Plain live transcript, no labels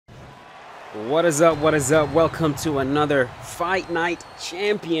What is up? What is up? Welcome to another Fight Night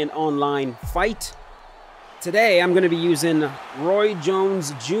Champion online fight. Today I'm going to be using Roy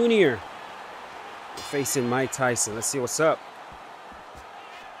Jones Jr. facing Mike Tyson. Let's see what's up.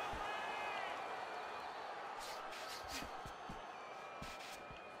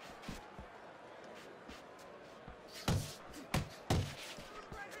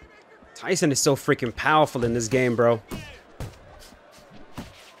 Tyson is so freaking powerful in this game, bro.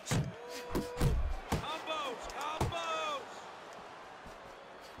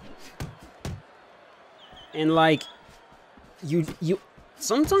 And like, you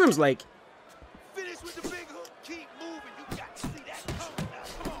sometimes like. Finish with the big hook. Keep moving. You got to see that coming now.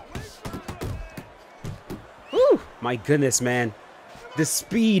 Come on. Whew, my goodness, man. The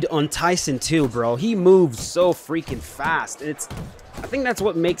speed on Tyson too, bro. He moves so freaking fast. I think that's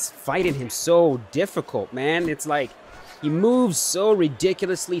what makes fighting him so difficult, man. It's like he moves so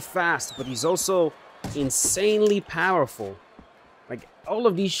ridiculously fast, but he's also insanely powerful. Like, all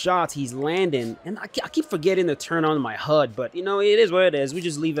of these shots he's landing, and I keep forgetting to turn on my HUD, but, you know, it is what it is. We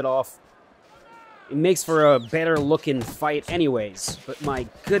just leave it off. It makes for a better looking fight anyways, but my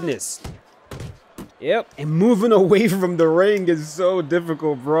goodness. Yep, and moving away from the ring is so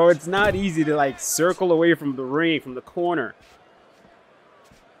difficult, bro. It's not easy to, like, circle away from the ring, from the corner.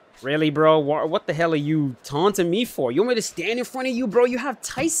 Really, bro? What the hell are you taunting me for? You want me to stand in front of you, bro? You have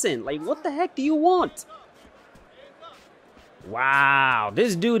Tyson. Like, what the heck do you want? Wow,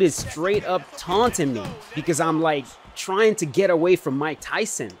 this dude is straight up taunting me because I'm like trying to get away from Mike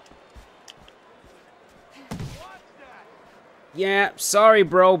Tyson. Yeah, sorry,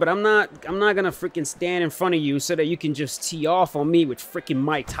 bro, but I'm not gonna freaking stand in front of you so that you can just tee off on me with freaking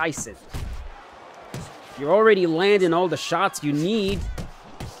Mike Tyson. You're already landing all the shots you need.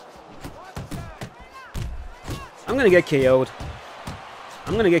 I'm gonna get KO'd.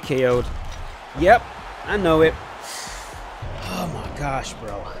 I'm gonna get KO'd. Yep, I know it. Oh my gosh,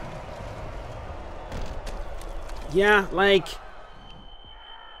 bro. Yeah, like,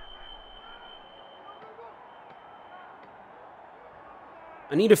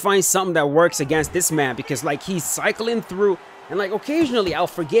 I need to find something that works against this man because, like, he's cycling through, and, like, occasionally I'll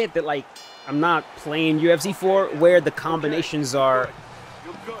forget that, like, I'm not playing UFC 4 where the combinations are,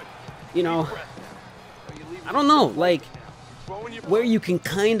 you know, I don't know, like, where you can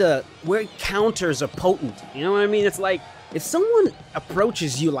where counters are potent, you know what I mean? It's like, if someone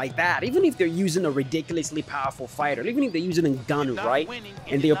approaches you like that, even if they're using a ridiculously powerful fighter, even if they're using a gun, right?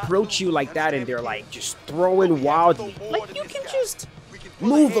 And they approach you like that and they're like just throwing wildly, like, you can just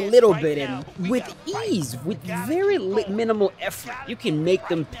move a little bit and with ease, with very minimal effort, you can make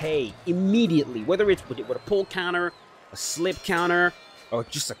them pay immediately, whether it's with a pull counter, a slip counter, or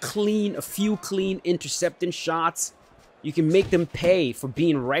just a few clean intercepting shots. You can make them pay for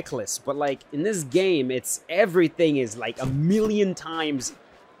being reckless, but like in this game, everything is like a million times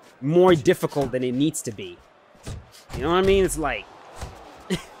more difficult than it needs to be. You know what I mean? It's like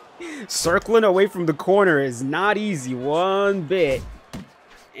circling away from the corner is not easy one bit,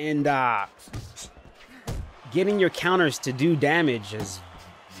 and getting your counters to do damage is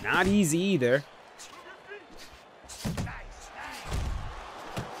not easy either.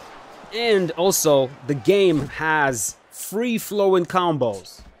 And also, the game has free-flowing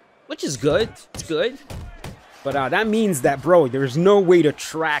combos, which is good. It's good. But that means that, bro, there's no way to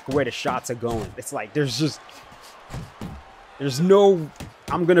track where the shots are going. It's like, there's no,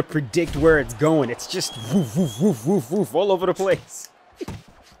 I'm gonna predict where it's going. It's just woof, woof, woof, woof, woof, all over the place.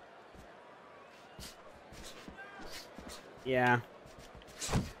 Yeah.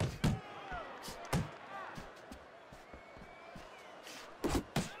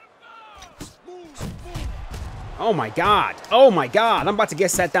 Oh my god. Oh my god. I'm about to get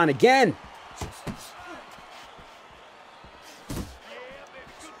sat down again.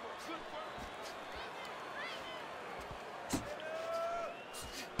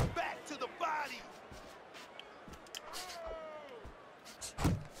 Back to the body.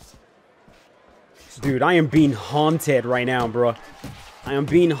 Dude, I am being haunted right now, bro. I am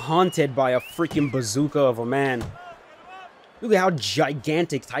being haunted by a freaking bazooka of a man. Look at how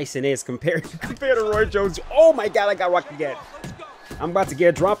gigantic Tyson is compared to Roy Jones. Oh my god, I got rocked again. I'm about to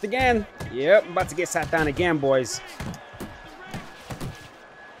get dropped again. Yep, I'm about to get sat down again, boys.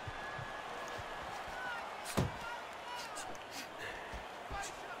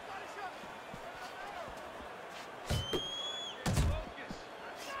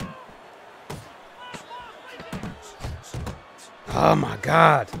 Oh my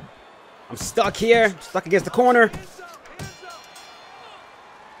god. I'm stuck here, stuck against the corner.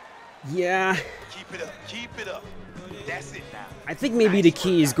 Yeah. Keep it up. Keep it up. That's it now. I think maybe the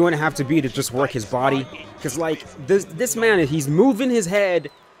key is going to have to be to just work his body. Because, like, this man, he's moving his head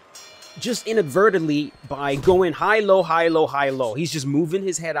just inadvertently by going high, low, high, low, high, low. He's just moving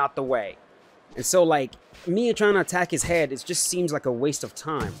his head out the way. And so, like, me trying to attack his head, it just seems like a waste of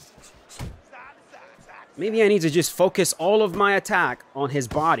time. Maybe I need to just focus all of my attack on his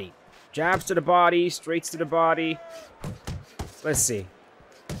body. Jabs to the body, straights to the body. Let's see.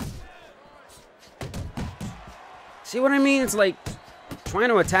 See what I mean? It's like trying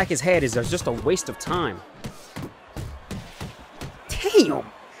to attack his head is just a waste of time. Damn!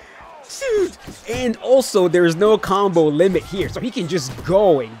 Dude! And also, there's no combo limit here, so he can just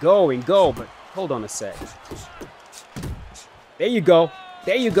go and go and go. But hold on a sec. There you go.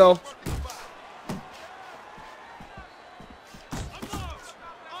 There you go.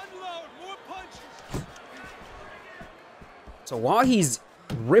 So while he's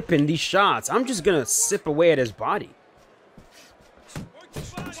ripping these shots, I'm just gonna sip away at his body.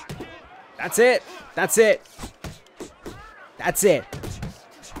 That's it. That's it. That's it.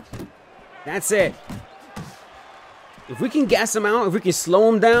 That's it. If we can gas him out, if we can slow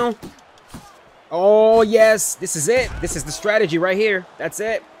him down. Oh, yes. This is it. This is the strategy right here. That's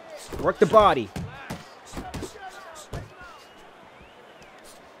it. Work the body.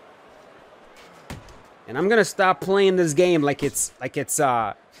 And I'm gonna stop playing this game like it's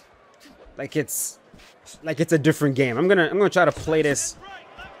a different game. I'm gonna try to play this.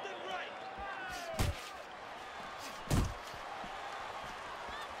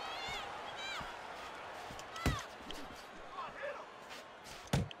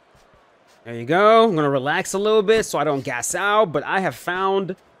 There you go. I'm gonna relax a little bit so I don't gas out. But I have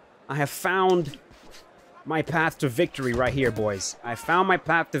found my path to victory right here, boys. I found my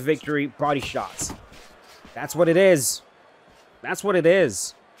path to victory. Body shots. That's what it is. That's what it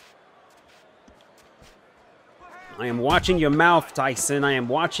is. I am watching your mouth, Tyson. I am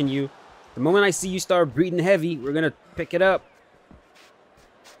watching you. The moment I see you start breathing heavy, we're going to pick it up.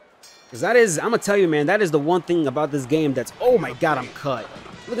 Because that is, I'm going to tell you, man, that is the one thing about this game that's, oh my God, I'm cut.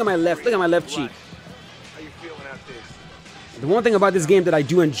 Look at my left cheek. How you feeling out there? The one thing about this game that I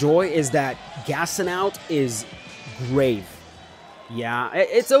do enjoy is that gassing out is grave. Yeah,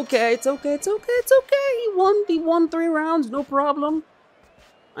 it's okay, it's okay, it's okay, it's okay. He won 3 rounds, no problem.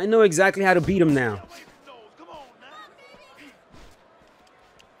 I know exactly how to beat him now.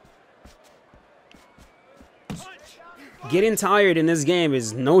 Getting tired in this game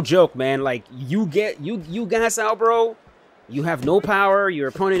is no joke, man. Like, you gas out, bro. You have no power. Your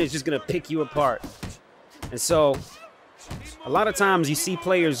opponent is just gonna pick you apart. And so, a lot of times you see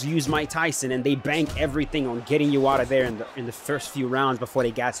players use Mike Tyson and they bank everything on getting you out of there in the first few rounds before they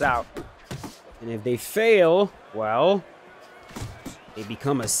gas out. And if they fail, well, they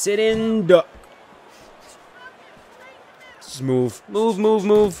become a sit-in duck. Just move, move, move,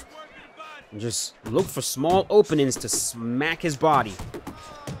 move. And just look for small openings to smack his body.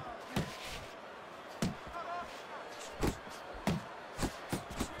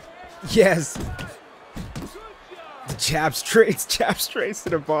 Yes. Jab straights to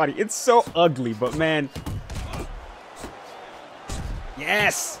the body. It's so ugly, but man.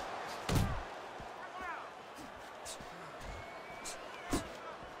 Yes.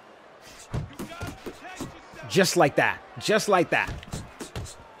 Just like that. Just like that.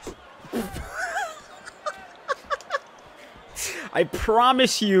 I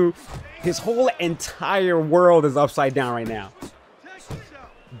promise you, his whole entire world is upside down right now.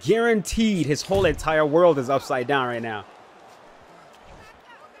 Guaranteed, his whole entire world is upside down right now.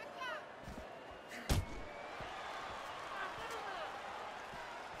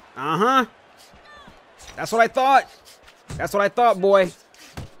 Uh-huh. That's what I thought. That's what I thought, boy.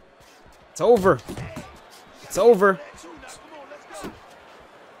 It's over. It's over.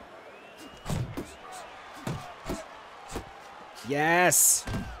 Yes.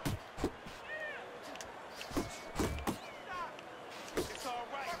 It's all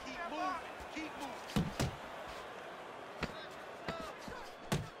right. Keep moving. Keep moving.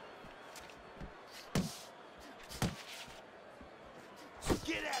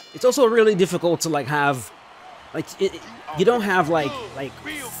 Get at It's also really difficult to like have, like you don't have like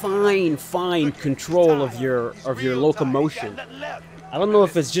fine control of your locomotion. I don't know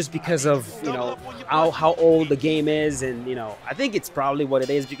if it's just because of, you know, how old the game is, and, you know, I think it's probably what it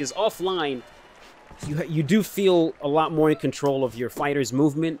is, because offline you do feel a lot more in control of your fighter's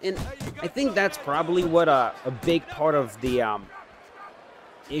movement, and I think that's probably what a big part of the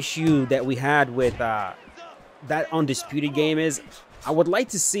issue that we had with that Undisputed game is. I would like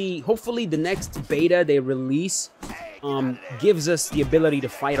to see, hopefully the next beta they release gives us the ability to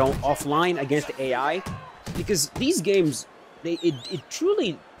fight offline against the AI. because these games, it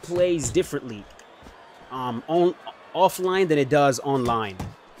truly plays differently on offline than it does online.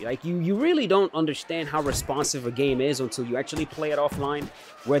 Like you really don't understand how responsive a game is until you actually play it offline,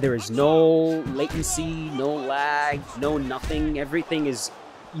 where there is no latency, no lag, no nothing. Everything is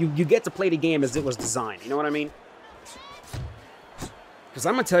you get to play the game as it was designed. You know what I mean? Because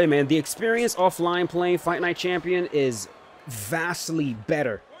I'm gonna tell you, man, the experience offline playing Fight Night Champion is vastly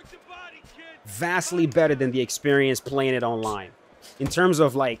better than the experience playing it online in terms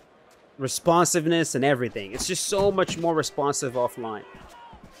of like responsiveness and everything. It's just so much more responsive offline.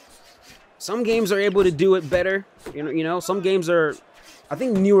 Some games are able to do it better. You know, some games are, I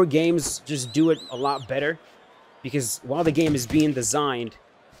think newer games just do it a lot better because while the game is being designed,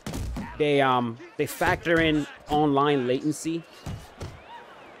 they factor in online latency.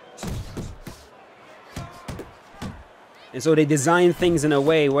 And so they design things in a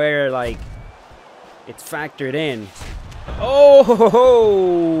way where like it's factored in. Oh,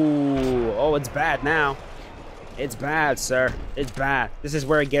 it's bad now. It's bad, sir. It's bad. This is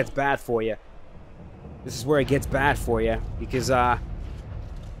where it gets bad for you. This is where it gets bad for you. Because,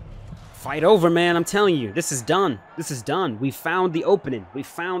 fight over, man. I'm telling you. This is done. This is done. We found the opening. We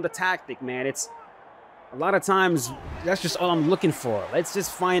found the tactic, man. It's... A lot of times, that's just all I'm looking for. Let's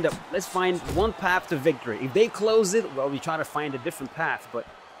find one path to victory. If they close it, well, we try to find a different path. But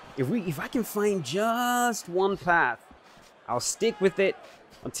if I can find just one path, I'll stick with it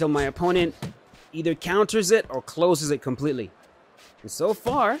until my opponent either counters it or closes it completely. And so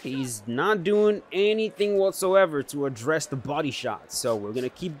far, he's not doing anything whatsoever to address the body shot. So we're going to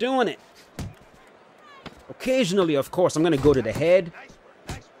keep doing it. Occasionally, of course, I'm going to go to the head.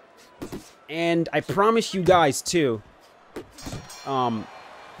 And I promise you guys, too,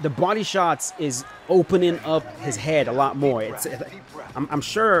 the body shots is opening up his head a lot more. I'm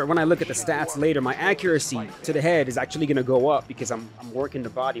sure when I look at the stats later, my accuracy to the head is actually going to go up because I'm working the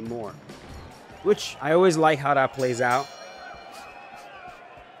body more. Which, I always like how that plays out.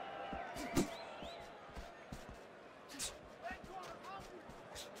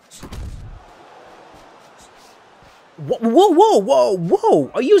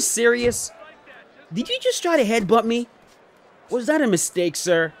 Whoa. Are you serious? Did you just try to headbutt me? Was that a mistake,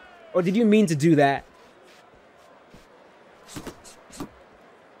 sir? Or did you mean to do that?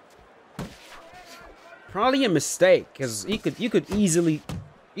 Probably a mistake, because you could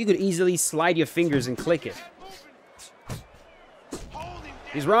easily slide your fingers and click it.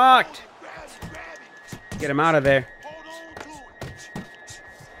 He's rocked. Get him out of there.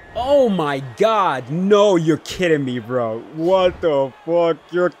 Oh my God! No, you're kidding me, bro. What the fuck?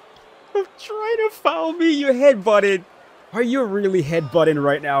 You're trying to foul me. You're headbutted. Are you really headbutting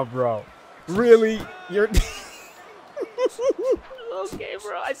right now, bro? Really? You're... Okay,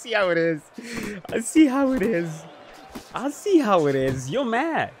 bro. I see how it is. I see how it is. I see how it is. You're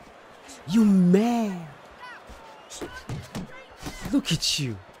mad. You mad. Look at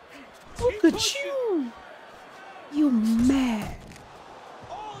you. Look at you. You mad.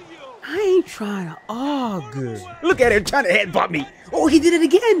 I ain't trying to argue. Look at him trying to headbutt me. Oh, he did it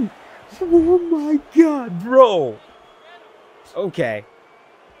again. Oh my God, bro. Okay.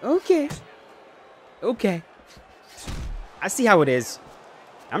 Okay. Okay. I see how it is.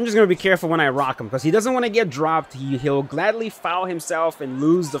 I'm just going to be careful when I rock him because he doesn't want to get dropped. He'll gladly foul himself and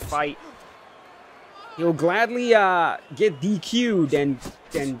lose the fight. He'll gladly get DQ'd and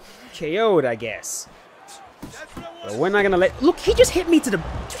KO'd, I guess. But we're not going to let... Look, he just hit me to the...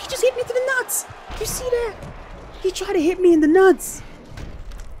 He just hit me to the nuts. You see that? He tried to hit me in the nuts.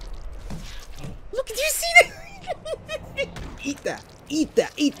 Look, did you see that? Eat that. Eat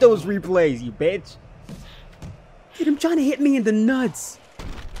that. Eat those replays, you bitch. Dude, I'm trying to hit me in the nuts.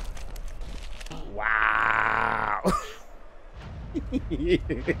 Wow.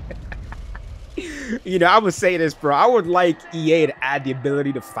 You know, I would say this, bro. I would like EA to add the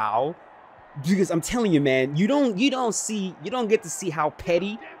ability to foul. Because I'm telling you, man, you don't get to see how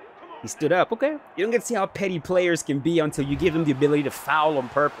petty he stood up, okay? You don't get to see how petty players can be until you give them the ability to foul on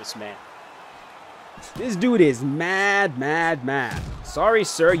purpose, man. This dude is mad. Sorry,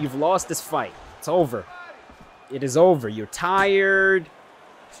 sir, you've lost this fight. It's over. It is over. You're tired.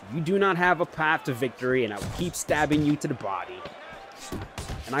 You do not have a path to victory, and I will keep stabbing you to the body.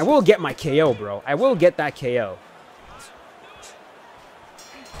 And I will get my KO, bro. I will get that KO.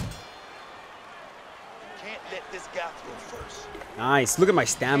 Nice. Look at my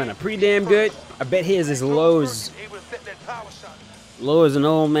stamina. Pretty damn good. I bet his is low as an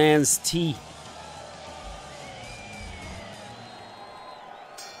old man's tea.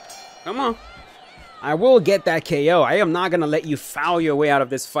 Come on. I will get that KO. I am not going to let you foul your way out of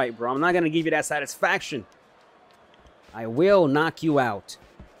this fight, bro. I'm not going to give you that satisfaction. I will knock you out.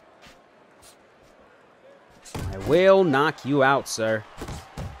 I will knock you out, sir.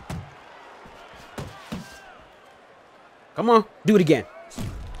 Come on, do it again.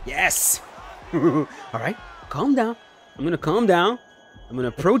 Yes. All right, calm down. I'm gonna calm down. I'm gonna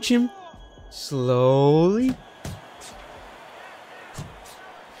approach him slowly.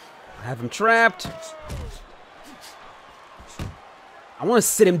 I have him trapped. I want to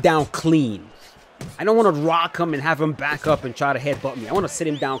sit him down clean. I don't want to rock him and have him back up and try to headbutt me. I want to sit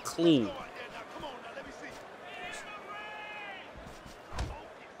him down clean.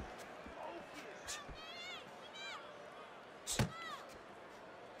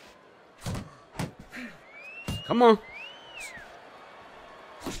 Come on.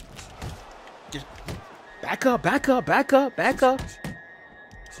 Just back up, back up, back up, back up.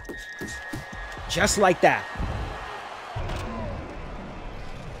 Just like that.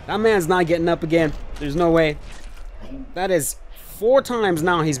 That man's not getting up again. There's no way. That is 4 times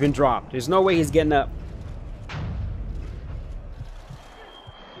now he's been dropped. There's no way he's getting up.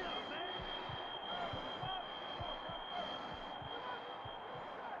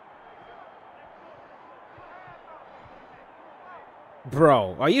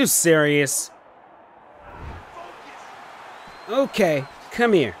 Bro, are you serious? Okay,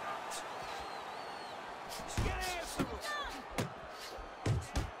 come here.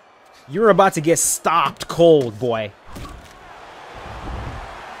 You're about to get stopped cold, boy.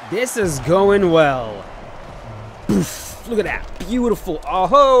 This is going well. Oof, look at that. Beautiful.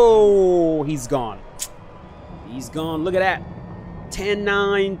 Oh, he's gone. He's gone. Look at that.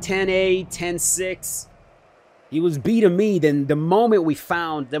 10-9, 10-8, 10-6. He was beating me. Then the moment we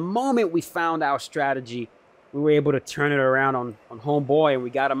found our strategy, we were able to turn it around on homeboy, and we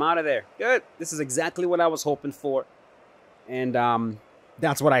got him out of there. Good. This is exactly what I was hoping for. And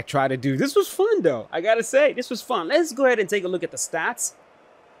that's what I try to do. This was fun, though. I gotta say, this was fun. Let's go ahead and take a look at the stats.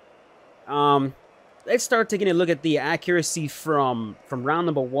 Let's start taking a look at the accuracy from round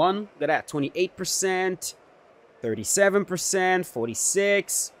number 1. Look at that, 28%, 37%,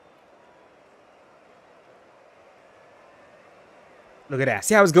 46. Look at that.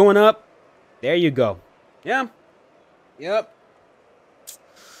 See how it's going up? There you go. Yeah. Yep.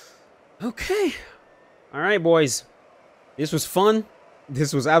 Okay. All right, boys. This was fun.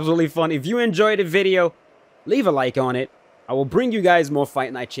 This was absolutely fun. If you enjoyed the video, leave a like on it. I will bring you guys more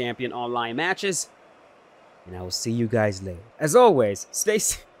Fight Night Champion online matches. And I will see you guys later. As always, stay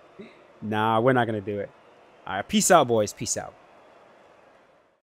safe. Nah, we're not going to do it. All right, peace out, boys. Peace out.